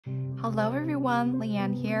Hello everyone,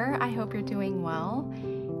 Leanne here. I hope you're doing well.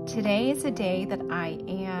 Today is a day that I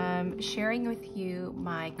am sharing with you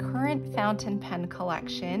my current fountain pen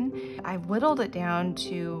collection. I whittled it down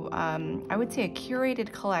to, I would say, a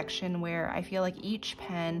curated collection where I feel like each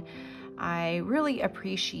pen I really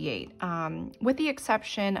appreciate, with the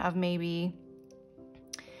exception of maybe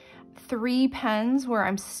 3 pens where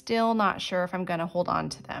I'm still not sure if I'm gonna hold on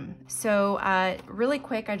to them. So really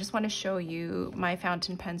quick, I just want to show you my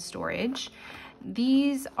fountain pen storage.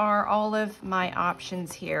 These are all of my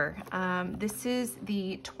options here. This is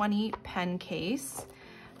the 20 pen case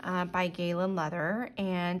by Galen Leather,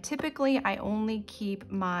 and typically I only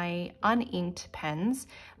keep my uninked pens,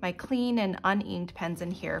 my clean and uninked pens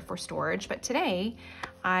in here for storage, but today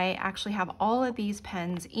I actually have all of these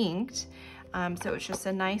pens inked. So it's just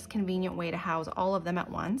a nice convenient way to house all of them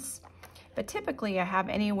at once. But typically I have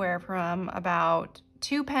anywhere from about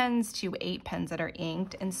 2 pens to 8 pens that are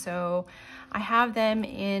inked. And so I have them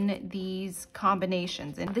in these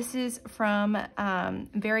combinations. And this is from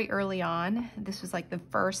very early on. This was like the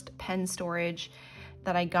first pen storage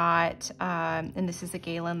that I got. And this is a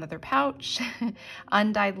Galen leather pouch,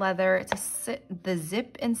 undyed leather. It's the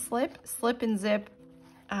zip and slip and zip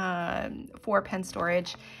for pen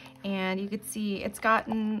storage. And you could see it's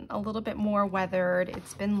gotten a little bit more weathered.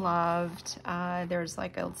 It's been loved. There's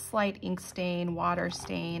like a slight ink stain, water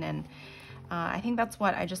stain, and I think that's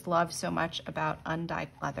what I just love so much about undyed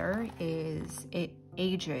leather is it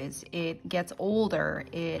ages, it gets older,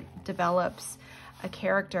 it develops a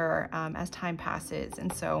character as time passes.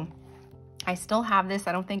 And so I still have this.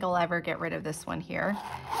 I don't think I'll ever get rid of this one here.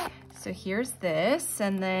 So here's this.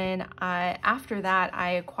 And then after that,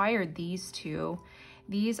 I acquired these two.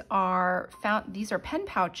 These are pen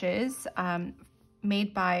pouches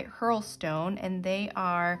made by Hurlstone, and they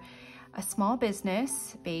are a small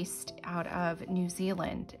business based out of New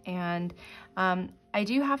Zealand. And I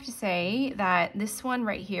do have to say that this one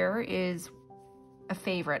right here is a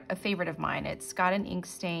favorite of mine. It's got an ink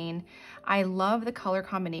stain. I love the color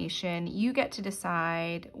combination. You get to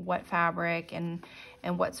decide what fabric and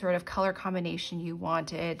what sort of color combination you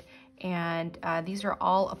wanted. And these are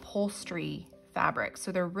all upholstery fabric,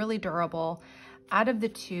 so they're really durable. Out of the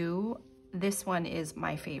two, this one is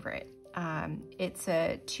my favorite. It's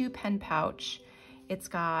a 2 pen pouch. It's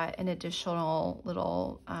got an additional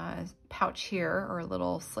little pouch here, or a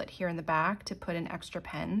little slit here in the back to put in extra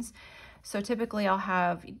pens. So typically I'll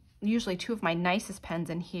have usually 2 of my nicest pens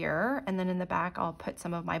in here, and then in the back I'll put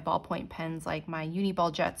some of my ballpoint pens like my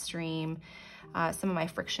Uniball Jetstream, some of my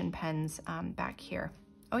friction pens back here.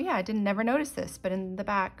 Oh yeah, I never noticed this, but in the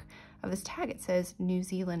back of this tag it says New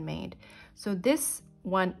Zealand made. So this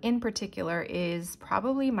one in particular is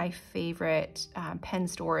probably my favorite pen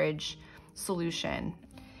storage solution.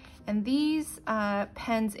 And these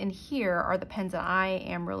pens in here are the pens that I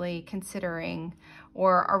am really considering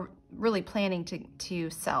or are really planning to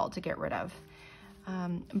sell, to get rid of.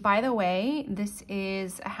 By the way, this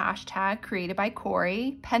is a hashtag created by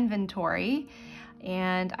Corey, Penventory.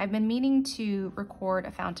 And I've been meaning to record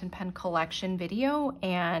a fountain pen collection video,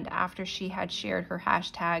 and after she had shared her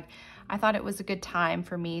hashtag, I thought it was a good time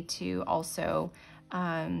for me to also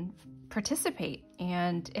participate.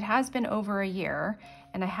 And it has been over a year,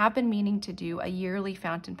 and I have been meaning to do a yearly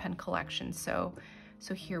fountain pen collection. So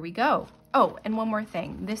here we go. Oh, and one more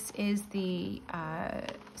thing. This is the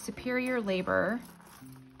Superior Labor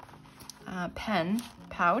pen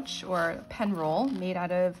pouch or pen roll made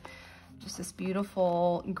out of just this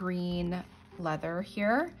beautiful green leather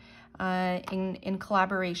here in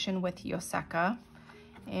collaboration with Yoseka.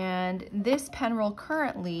 And this pen roll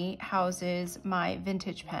currently houses my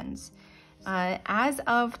vintage pens. As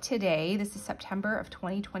of today, this is September of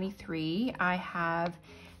 2023, I have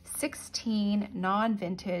 16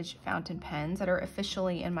 non-vintage fountain pens that are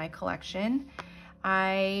officially in my collection.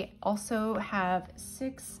 I also have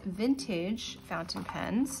 6 vintage fountain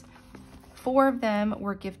pens. 4 of them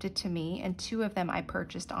were gifted to me, and 2 of them I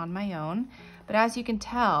purchased on my own. But as you can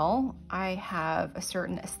tell, I have a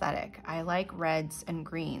certain aesthetic. I like reds and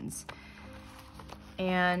greens.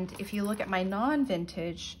 And if you look at my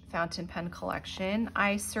non-vintage fountain pen collection,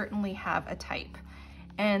 I certainly have a type.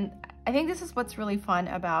 And I think this is what's really fun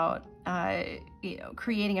about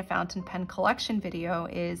creating a fountain pen collection video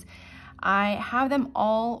is I have them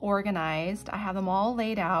all organized. I have them all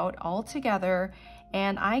laid out all together,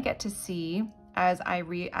 and I get to see as I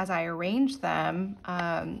arrange them,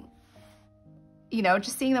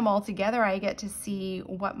 just seeing them all together, I get to see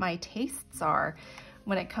what my tastes are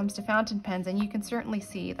when it comes to fountain pens. And you can certainly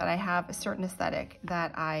see that I have a certain aesthetic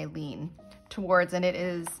that I lean towards, and it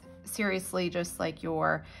is seriously just like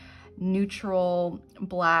your neutral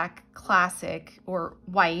black classic or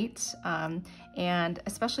white, and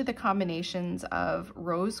especially the combinations of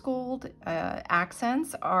rose gold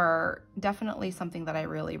accents are definitely something that I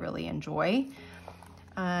really, really enjoy.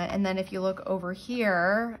 And then if you look over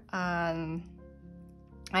here, I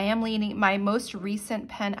am leaning, my most recent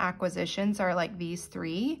pen acquisitions are like these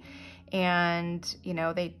three, and you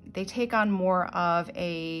know, they take on more of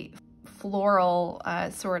a floral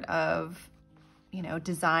sort of, you know,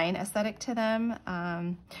 design aesthetic to them.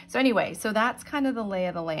 So anyway, so that's kind of the lay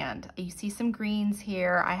of the land. You see some greens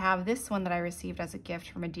here. I have this one that I received as a gift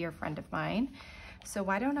from a dear friend of mine. So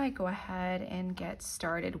why don't I go ahead and get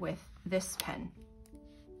started with this pen.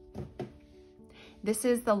 This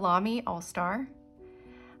is the Lamy All-Star.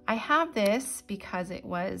 I have this because it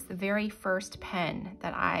was the very first pen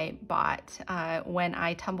that I bought when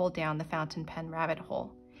I tumbled down the fountain pen rabbit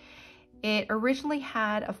hole. It originally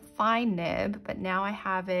had a fine nib, but now I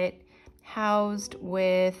have it housed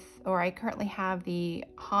with, or I currently have the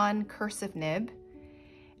Han cursive nib,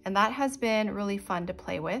 and that has been really fun to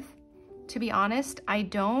play with. To be honest, I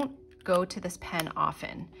don't go to this pen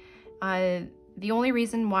often. The only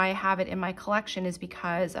reason why I have it in my collection is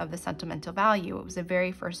because of the sentimental value. It was the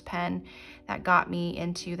very first pen that got me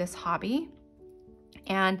into this hobby.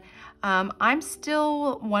 And I'm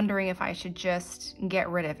still wondering if I should just get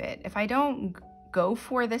rid of it. If I don't go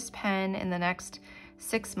for this pen in the next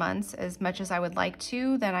 6 months as much as I would like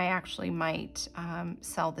to, then I actually might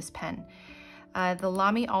sell this pen. The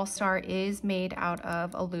Lamy All-Star is made out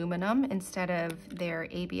of aluminum instead of their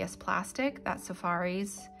ABS plastic that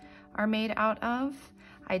Safaris are made out of.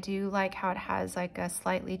 I do like how it has like a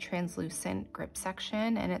slightly translucent grip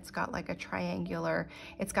section, and it's got like a triangular,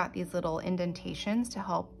 it's got these little indentations to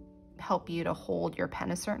help you to hold your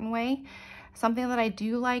pen a certain way. Something that I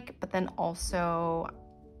do like, but then also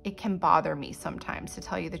it can bother me sometimes, to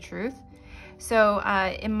tell you the truth. So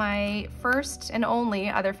in my first and only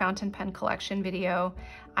other fountain pen collection video,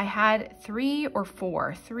 I had three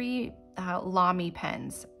Lamy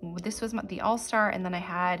pens. This was the All-Star, and then I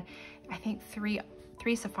had, I think, three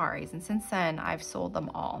Safaris, and since then I've sold them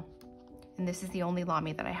all. And this is the only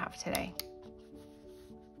Lamy that I have today.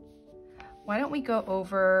 Why don't we go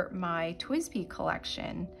over my TWSBI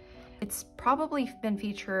collection? It's probably been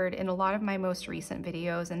featured in a lot of my most recent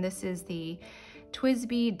videos, and this is the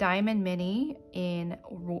TWSBI Diamond Mini in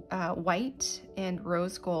white and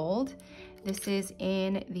rose gold. This is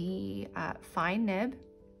in the fine nib,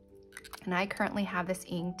 and I currently have this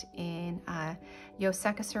inked in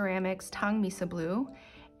Yoseka Ceramics Tang Misa Blue.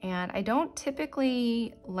 And I don't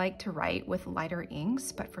typically like to write with lighter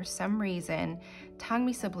inks, but for some reason, Tang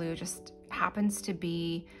Misa Blue just happens to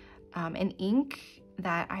be an ink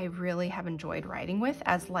that I really have enjoyed writing with,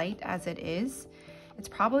 as light as it is. It's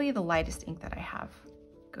probably the lightest ink that I have.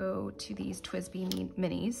 Go to these TWSBI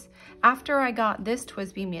minis. After I got this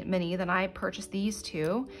TWSBI mini, then I purchased these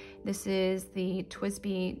two. This is the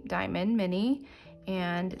TWSBI Diamond Mini,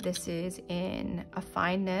 and this is in a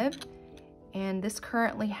fine nib. And this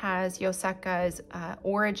currently has Yoseka's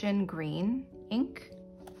Origin Green ink.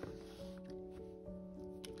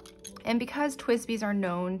 And because TWSBIs are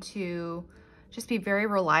known to just be very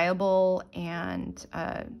reliable and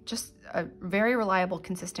just a very reliable,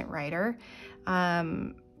 consistent writer,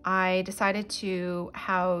 I decided to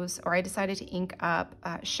ink up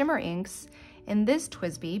shimmer inks in this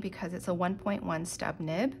TWSBI because it's a 1.1 stub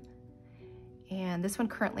nib. And this one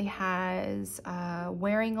currently has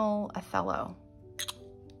Wearingle Othello.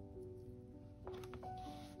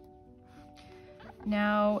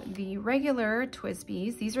 Now, the regular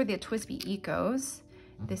TWSBIs, these are the TWSBI Ecos.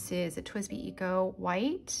 This is a TWSBI Eco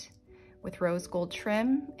white with rose gold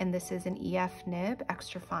trim, and this is an EF nib,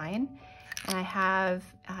 extra fine. And I have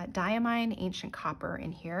Diamine Ancient Copper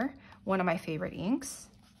in here, one of my favorite inks.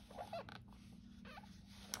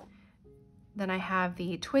 Then I have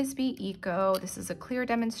the TWSBI Eco. This is a clear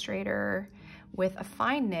demonstrator with a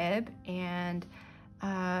fine nib, and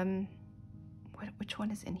which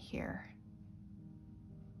one is in here?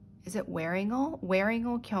 Is it Wearingle?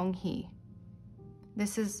 Wearingle Kyunghee.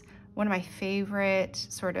 This is one of my favorite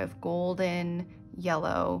sort of golden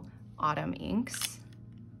yellow autumn inks.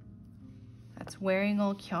 That's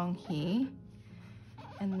Wearingle Kyunghee.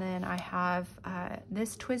 And then I have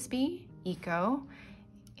this TWSBI Eco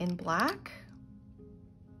in black,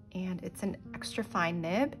 and it's an extra fine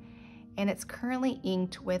nib, and it's currently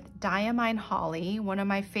inked with Diamine Holly, one of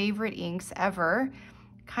my favorite inks ever.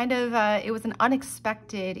 Kind of, it was an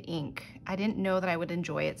unexpected ink. I didn't know that I would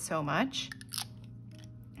enjoy it so much,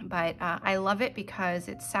 but I love it because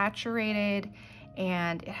it's saturated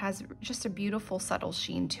and it has just a beautiful subtle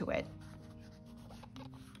sheen to it.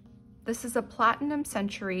 This is a Platinum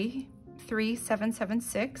Century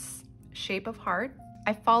 3776 shape of heart.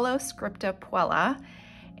 I follow Scripta Puella,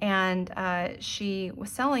 and she was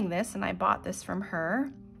selling this and I bought this from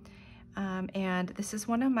her. And this is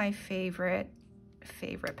one of my favorite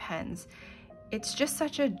pens. It's just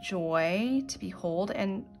such a joy to behold,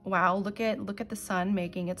 and wow, look at the sun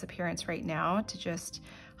making its appearance right now to just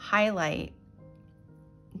highlight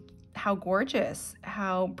how gorgeous,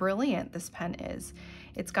 how brilliant this pen is.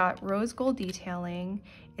 It's got rose gold detailing,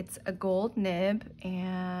 it's a gold nib,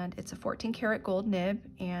 and it's a 14 karat gold nib,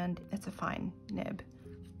 and it's a fine nib.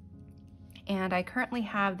 And I currently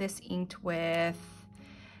have this inked with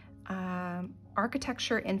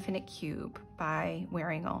Architecture Infinite Cube by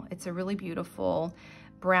Waringal. It's a really beautiful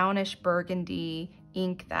brownish burgundy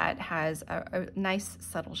ink that has a nice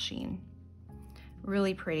subtle sheen.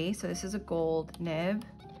 Really pretty. So this is a gold nib.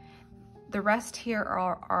 The rest here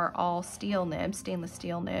are all steel nibs, stainless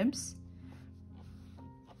steel nibs.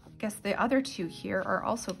 I guess the other two here are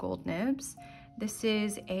also gold nibs. This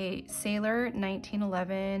is a Sailor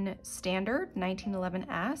 1911 Standard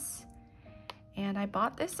 1911S, and I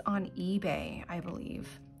bought this on eBay, I believe.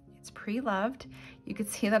 It's pre-loved. You can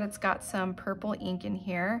see that it's got some purple ink in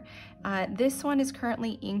here. This one is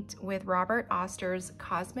currently inked with Robert Oster's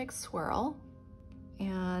Cosmic Swirl,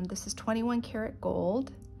 and this is 21 karat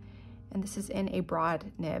gold. And this is in a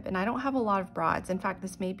broad nib. And I don't have a lot of broads. In fact,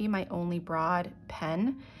 this may be my only broad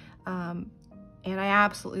pen. And I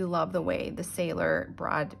absolutely love the way the Sailor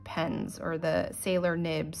broad pens or the Sailor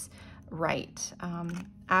nibs write.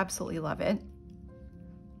 Absolutely love it.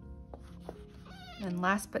 And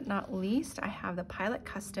last but not least, I have the Pilot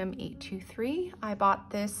Custom 823. I bought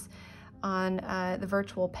this on the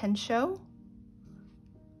virtual pen show.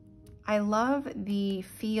 I love the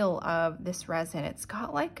feel of this resin. It's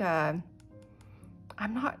got like a,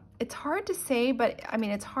 it's hard to say, but I mean,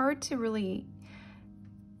 it's hard to really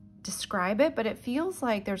describe it, but it feels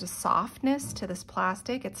like there's a softness to this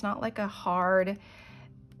plastic. It's not like a hard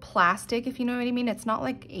plastic, if you know what I mean. It's not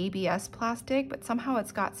like ABS plastic, but somehow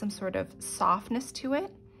it's got some sort of softness to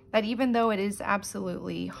it, that even though it is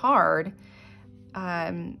absolutely hard,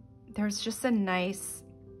 there's just a nice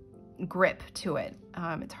grip to it.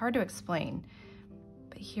 It's hard to explain,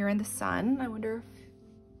 but here in the sun, I wonder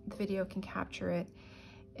if the video can capture it.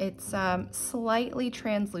 It's slightly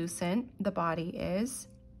translucent, the body is,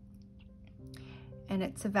 and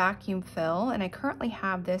it's a vacuum fill, and I currently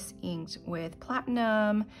have this inked with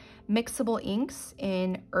Platinum Mixable Inks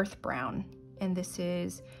in Earth Brown, and this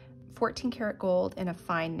is 14 karat gold in a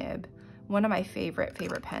fine nib. One of my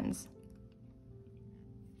favorite pens.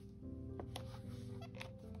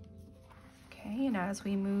 Okay, and as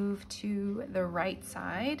we move to the right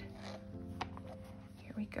side,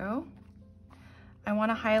 here we go. I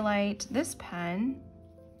want to highlight this pen.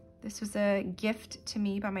 This was a gift to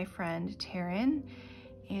me by my friend Taryn,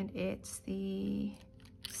 and it's the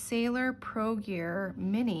Sailor Pro Gear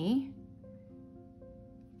Mini.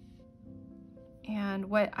 And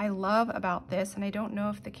what I love about this, and I don't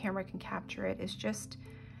know if the camera can capture it, is just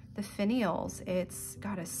the finials. It's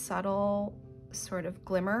got a subtle sort of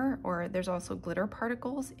glimmer, or there's also glitter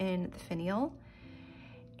particles in the finial,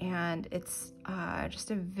 and it's just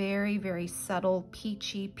a very subtle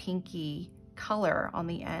peachy pinky color on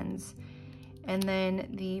the ends. And then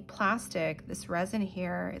the plastic, this resin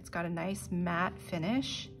here, it's got a nice matte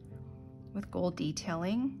finish with gold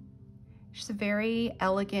detailing. Just a very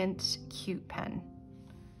elegant, cute pen.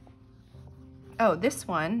 Oh, this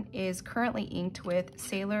one is currently inked with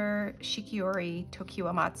Sailor Shikiori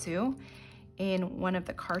Tokiwamatsu in one of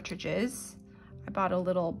the cartridges. I bought a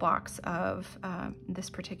little box of this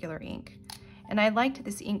particular ink, and I liked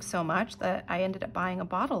this ink so much that I ended up buying a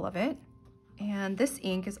bottle of it. And this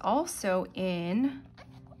ink is also in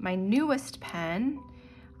my newest pen.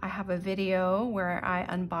 I have a video where I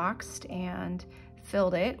unboxed and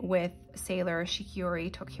filled it with Sailor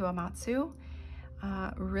Shikiori Tokiwamatsu.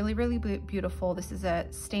 Really beautiful. This is a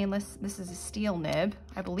steel nib.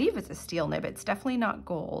 I believe it's a steel nib. It's definitely not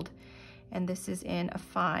gold. And this is in a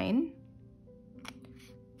fine.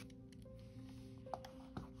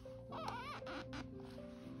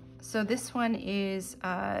 So this one is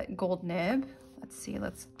gold nib. Let's see,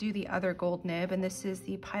 let's do the other gold nib. And this is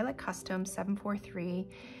the Pilot Custom 743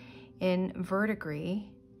 in Verdigris.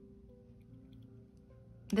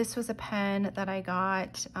 This was a pen that I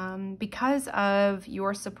got because of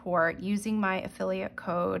your support, using my affiliate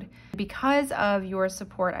code. Because of your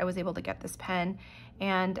support, I was able to get this pen.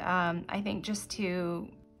 And I think just to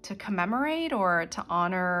commemorate or to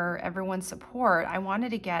honor everyone's support, I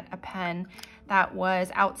wanted to get a pen that was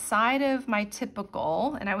outside of my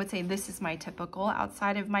typical, and I would say this is my typical,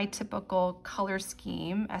 outside of my typical color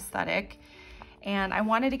scheme aesthetic. And I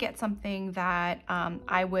wanted to get something that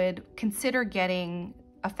I would consider getting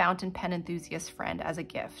a fountain pen enthusiast friend as a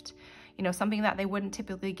gift. You know, something that they wouldn't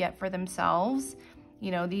typically get for themselves.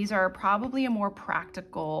 You know, these are probably a more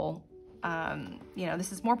practical, you know,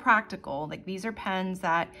 this is more practical. Like, these are pens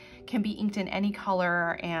that can be inked in any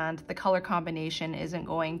color and the color combination isn't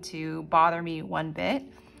going to bother me one bit.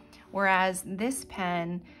 Whereas this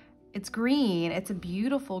pen, it's green, it's a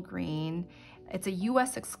beautiful green, it's a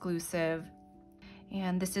US exclusive,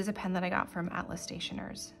 and this is a pen that I got from Atlas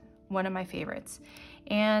Stationers, one of my favorites.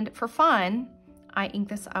 And for fun, I ink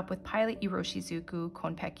this up with Pilot Iroshizuku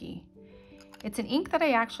Konpeki. It's an ink that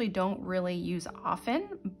I actually don't really use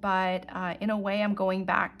often, but in a way I'm going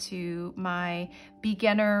back to my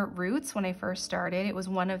beginner roots when I first started. It was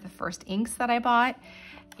one of the first inks that I bought.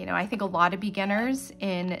 You know, I think a lot of beginners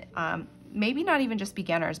in, maybe not even just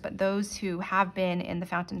beginners, but those who have been in the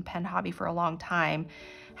fountain pen hobby for a long time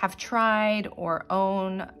have tried or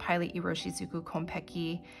own Pilot Iroshizuku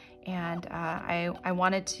Konpeki. And I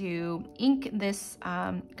wanted to ink this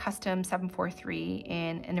custom 743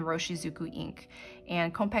 in an Iroshizuku ink.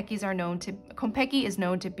 And Konpeki is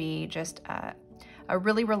known to be just a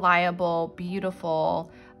really reliable,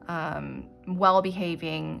 beautiful,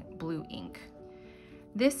 well-behaving blue ink.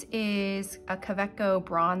 This is a Kaweco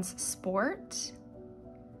Bronze Sport.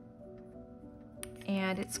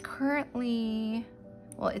 And it's currently,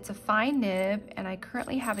 well, it's a fine nib, and I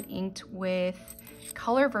currently have it inked with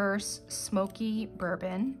Colorverse Smoky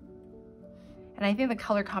Bourbon, and I think the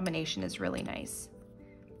color combination is really nice.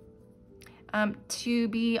 To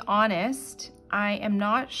be honest, I am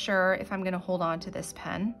not sure if I'm going to hold on to this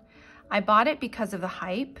pen. I bought it because of the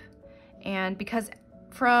hype, and because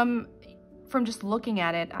from just looking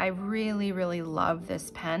at it, I really, really love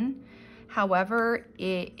this pen. However,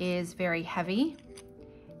 it is very heavy,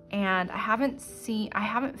 and I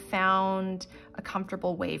haven't found a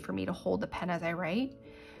comfortable way for me to hold the pen as I write.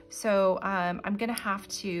 So I'm gonna have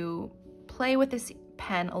to play with this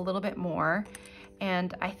pen a little bit more,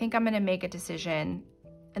 and I think I'm gonna make a decision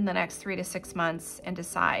in the next 3 to 6 months and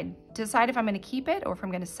decide if I'm gonna keep it or if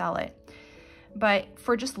I'm gonna sell it. But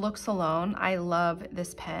for just looks alone, I love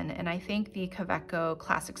this pen, and I think the Kaweco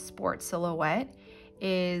Classic Sport Silhouette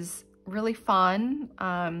is really fun,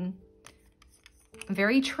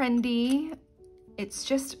 very trendy. It's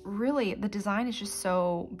just really, the design is just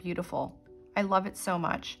so beautiful. I love it so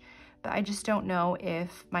much, but I just don't know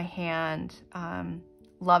if my hand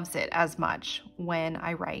loves it as much when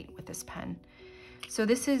I write with this pen. So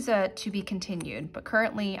this is to be continued, but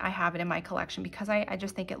currently I have it in my collection because I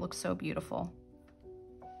just think it looks so beautiful.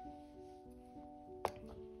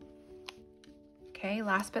 Okay,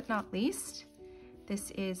 last but not least,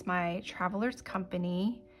 this is my Traveler's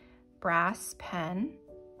Company brass pen,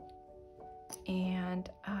 and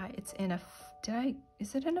it's in a,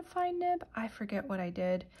 is it in a fine nib? I forget what I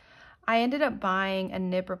did. I ended up buying a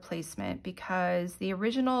nib replacement because the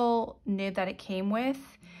original nib that it came with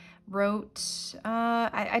wrote,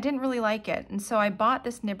 I didn't really like it, and so I bought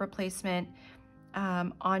this nib replacement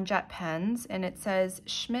on Jet Pens, and it says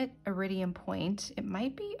Schmidt Iridium Point. It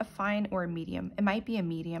might be a fine or a medium. It might be a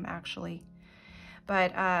medium actually,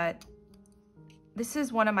 but this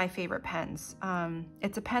is one of my favorite pens.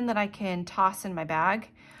 It's a pen that I can toss in my bag.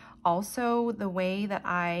 Also, the way that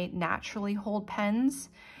I naturally hold pens,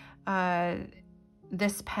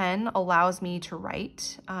 this pen allows me to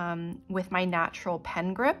write with my natural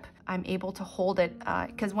pen grip. I'm able to hold it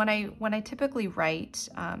because when I typically write,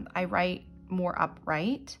 I write more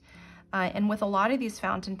upright. And with a lot of these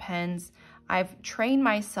fountain pens, I've trained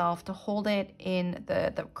myself to hold it in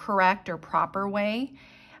the correct or proper way.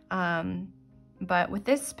 But with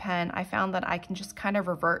this pen, I found that I can just kind of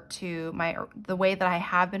revert to the way that I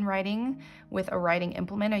have been writing with a writing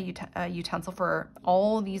implement, a utensil for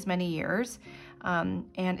all these many years. And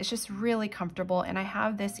it's just really comfortable. And I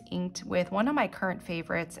have this inked with one of my current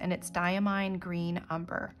favorites, and it's Diamine Green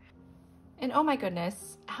Umber. And oh my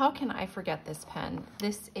goodness, how can I forget this pen?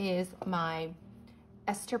 This is my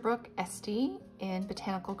Esterbrook Estie in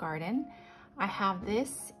Botanical Garden. I have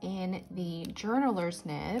this in the journaler's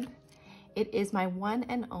nib. It is my one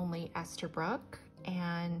and only Esterbrook,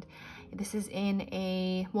 and this is in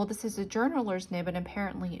a, well, this is a journaler's nib, and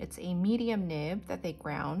apparently it's a medium nib that they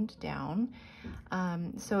ground down.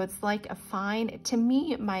 So it's like a fine, to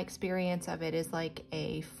me, my experience of it is like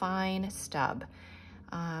a fine stub,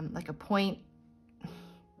 like a point.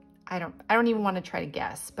 I don't even want to try to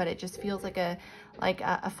guess, but it just feels like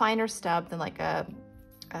a finer stub than like a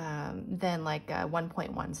than like a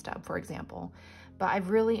 1.1 stub, for example. But I've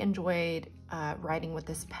really enjoyed writing with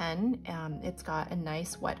this pen. It's got a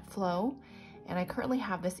nice wet flow, and I currently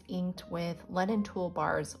have this inked with Lennon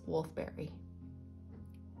Toolbar's Wolfberry.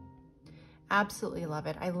 Absolutely love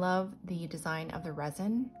it. I love the design of the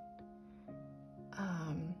resin.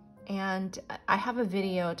 And I have a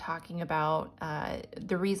video talking about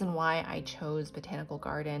the reason why I chose Botanical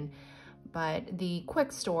Garden, but the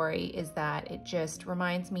quick story is that it just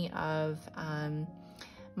reminds me of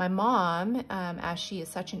my mom, as she is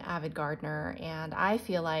such an avid gardener, and I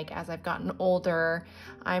feel like as I've gotten older,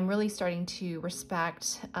 I'm really starting to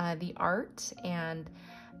respect the art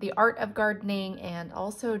of gardening, and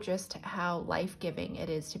also just how life-giving it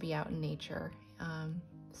is to be out in nature.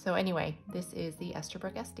 So anyway, this is the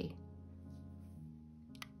Esterbrook Estie.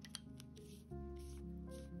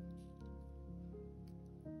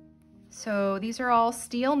 So these are all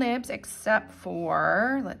steel nibs except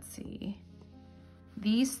for, let's see,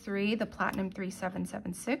 these three, the Platinum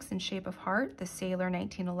 3776 in Shape of Heart, the Sailor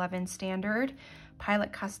 1911 Standard,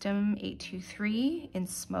 Pilot Custom 823 in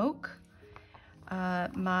Smoke,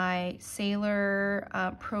 my Sailor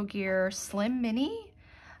Pro Gear Slim Mini.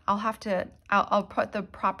 I'll put the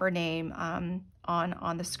proper name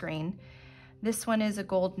on the screen. This one is a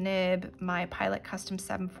gold nib, my Pilot Custom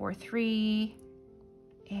 743,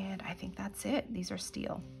 and I think that's it. These are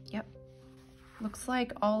steel. Yep. Looks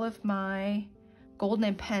like all of my gold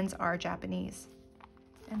nib pens are Japanese.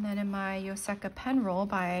 And then in my Yoseka pen roll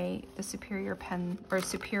by the Superior Pen or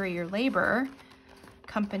Superior Labor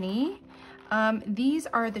Company, these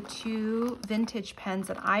are the two vintage pens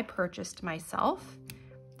that I purchased myself.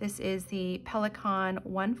 This is the Pelikan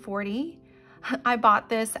 140. I bought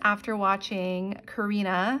this after watching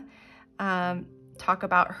Karina talk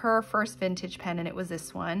about her first vintage pen, and it was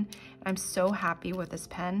this one. I'm so happy with this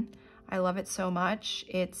pen. I love it so much.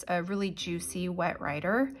 It's a really juicy wet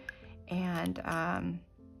writer, and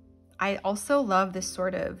I also love this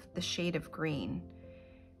sort of the shade of green.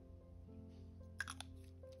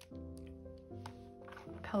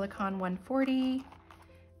 Pelikan 140.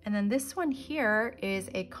 And then this one here is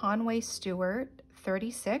a Conway Stewart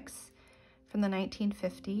 36 from the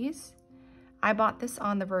 1950s. I bought this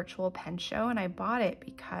on the virtual pen show, and I bought it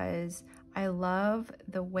because I love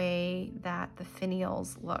the way that the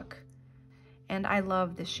finials look. And I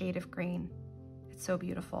love the shade of green. It's so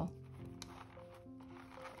beautiful.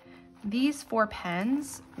 These four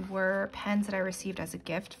pens were pens that I received as a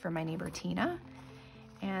gift from my neighbor Tina.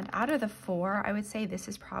 And out of the four, I would say this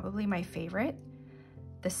is probably my favorite.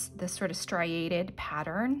 This sort of striated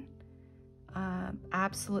pattern.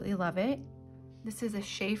 Absolutely love it. This is a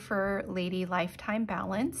Schaefer Lady Lifetime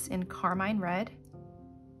Balance in Carmine Red.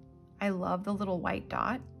 I love the little white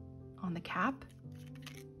dot on the cap.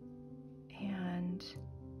 And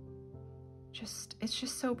it's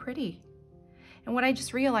just so pretty. And what I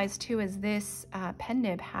just realized too is this pen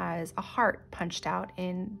nib has a heart punched out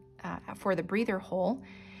in for the breather hole.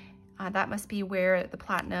 That must be where the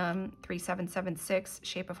Platinum 3776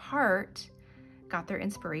 Shape of Heart got their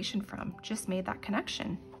inspiration from. Just made that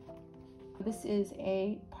connection. This is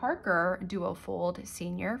a Parker Duofold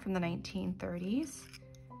Senior from the 1930s.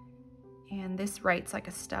 And this writes like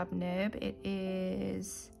a stub nib. It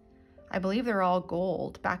is, I believe they're all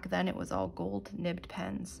gold. Back then it was all gold nibbed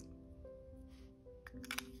pens.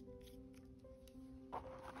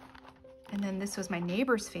 And then this was my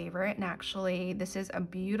neighbor's favorite, and actually this is a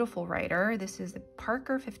beautiful writer. This is the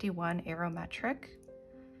Parker 51 Aerometric.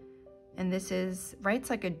 And this writes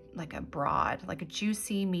like a broad, like a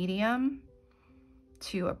juicy medium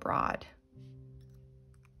to a broad.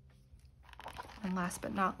 And last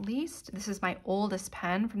but not least, this is my oldest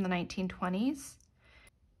pen from the 1920s.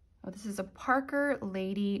 Oh, this is a Parker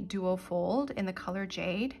Lady Duofold in the color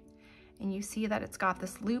Jade. And you see that it's got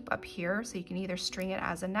this loop up here, so you can either string it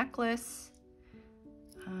as a necklace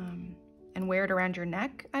and wear it around your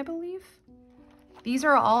neck, I believe. These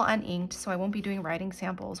are all uninked, so I won't be doing writing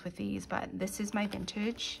samples with these, but this is my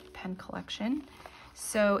vintage pen collection.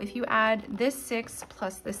 So if you add this 6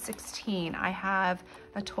 plus this 16, I have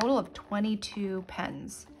a total of 22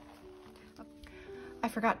 pens. I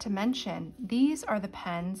forgot to mention, these are the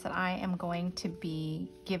pens that I am going to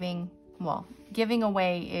be giving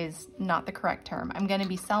away is not the correct term. I'm going to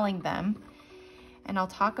be selling them, and I'll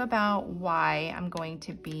talk about why I'm going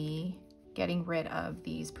to be getting rid of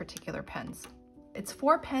these particular pens. It's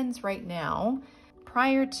 4 pens right now.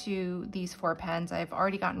 Prior to these 4 pens, I've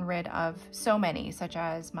already gotten rid of so many, such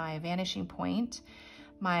as my Vanishing Point,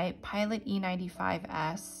 my Pilot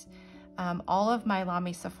E95S, all of my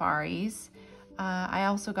Lamy Safaris. I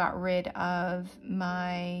also got rid of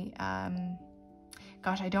my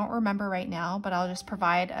Gosh, I don't remember right now, but I'll just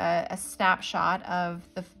provide a snapshot of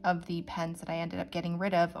the pens that I ended up getting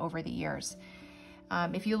rid of over the years.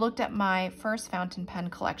 If you looked at my first fountain pen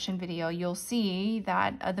collection video, you'll see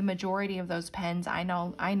that the majority of those pens I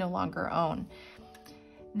no longer own.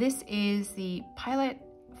 This is the Pilot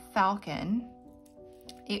Falcon.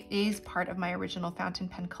 It is part of my original fountain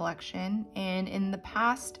pen collection, and in the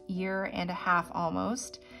past year and a half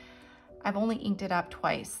almost, I've only inked it up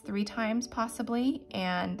twice, 3 times possibly,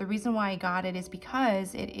 and the reason why I got it is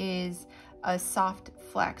because it is a soft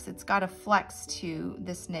flex. It's got a flex to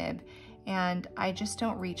this nib, and I just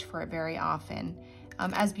don't reach for it very often.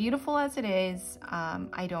 As beautiful as it is,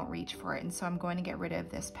 I don't reach for it, and so I'm going to get rid of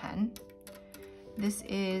this pen. This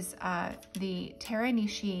is the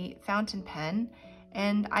Teranishi fountain pen,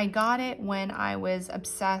 and I got it when I was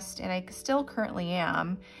obsessed, and I still currently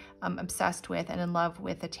am, obsessed with and in love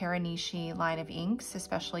with the Teranishi line of inks,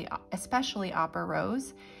 especially Opera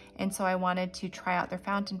Rose, and so I wanted to try out their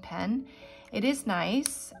fountain pen. It is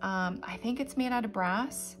nice. I think it's made out of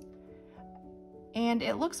brass, and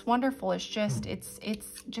it looks wonderful. It's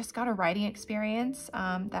just got a writing experience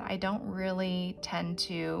that I don't really tend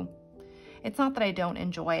to. It's not that I don't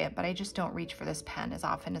enjoy it, but I just don't reach for this pen as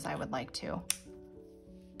often as I would like to.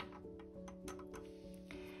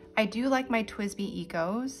 I do like my TWSBI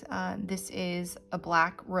Ecos. This is a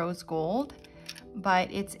black rose gold,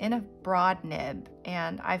 but it's in a broad nib,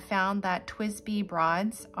 and I found that TWSBI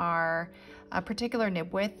broads are a particular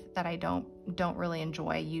nib width that I don't really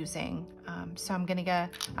enjoy using. So I'm gonna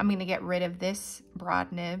get rid of this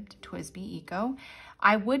broad nibbed TWSBI Eco.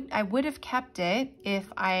 I would have kept it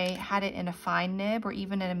if I had it in a fine nib or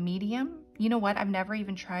even in a medium. You know what? I've never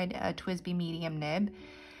even tried a TWSBI medium nib.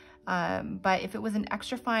 But if it was an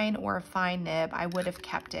extra fine or a fine nib, I would have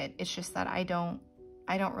kept it. It's just that I don't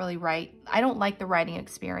like the writing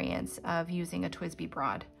experience of using a TWSBI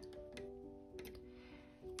broad.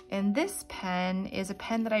 And this pen is a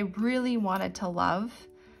pen that I really wanted to love,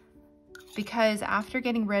 because after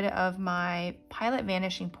getting rid of my Pilot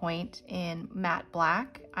Vanishing Point in matte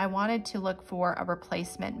black, I wanted to look for a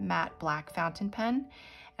replacement matte black fountain pen.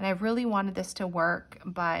 And I really wanted this to work,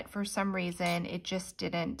 but for some reason, it just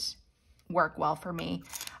didn't work well for me.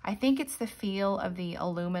 I think it's the feel of the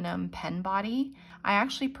aluminum pen body. I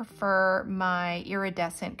actually prefer my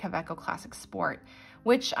iridescent Kaweco Classic Sport,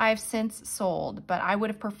 which I've since sold, but I would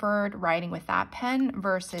have preferred writing with that pen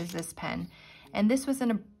versus this pen. And this was in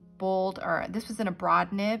a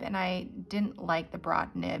broad nib, and I didn't like the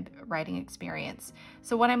broad nib writing experience.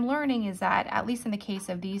 So what I'm learning is that, at least in the case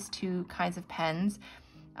of these two kinds of pens,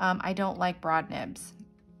 I don't like broad nibs.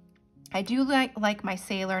 I do like my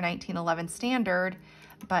Sailor 1911 Standard,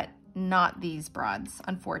 but not these broads,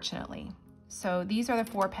 unfortunately. So these are the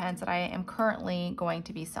 4 pens that I am currently going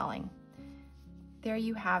to be selling. There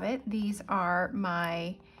you have it. These are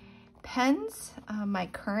my pens, my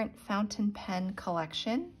current fountain pen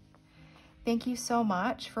collection. Thank you so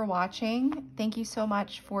much for watching. Thank you so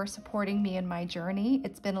much for supporting me in my journey.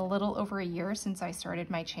 It's been a little over a year since I started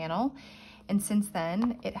my channel. And since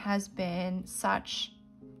then, it has been such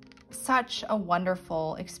a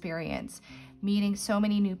wonderful experience, meeting so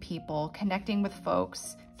many new people, connecting with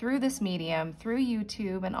folks through this medium, through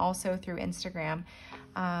YouTube, and also through Instagram.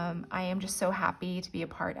 I am just so happy to be a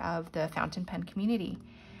part of the fountain pen community.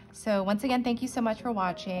 So once again, thank you so much for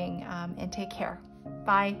watching, and take care.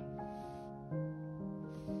 Bye.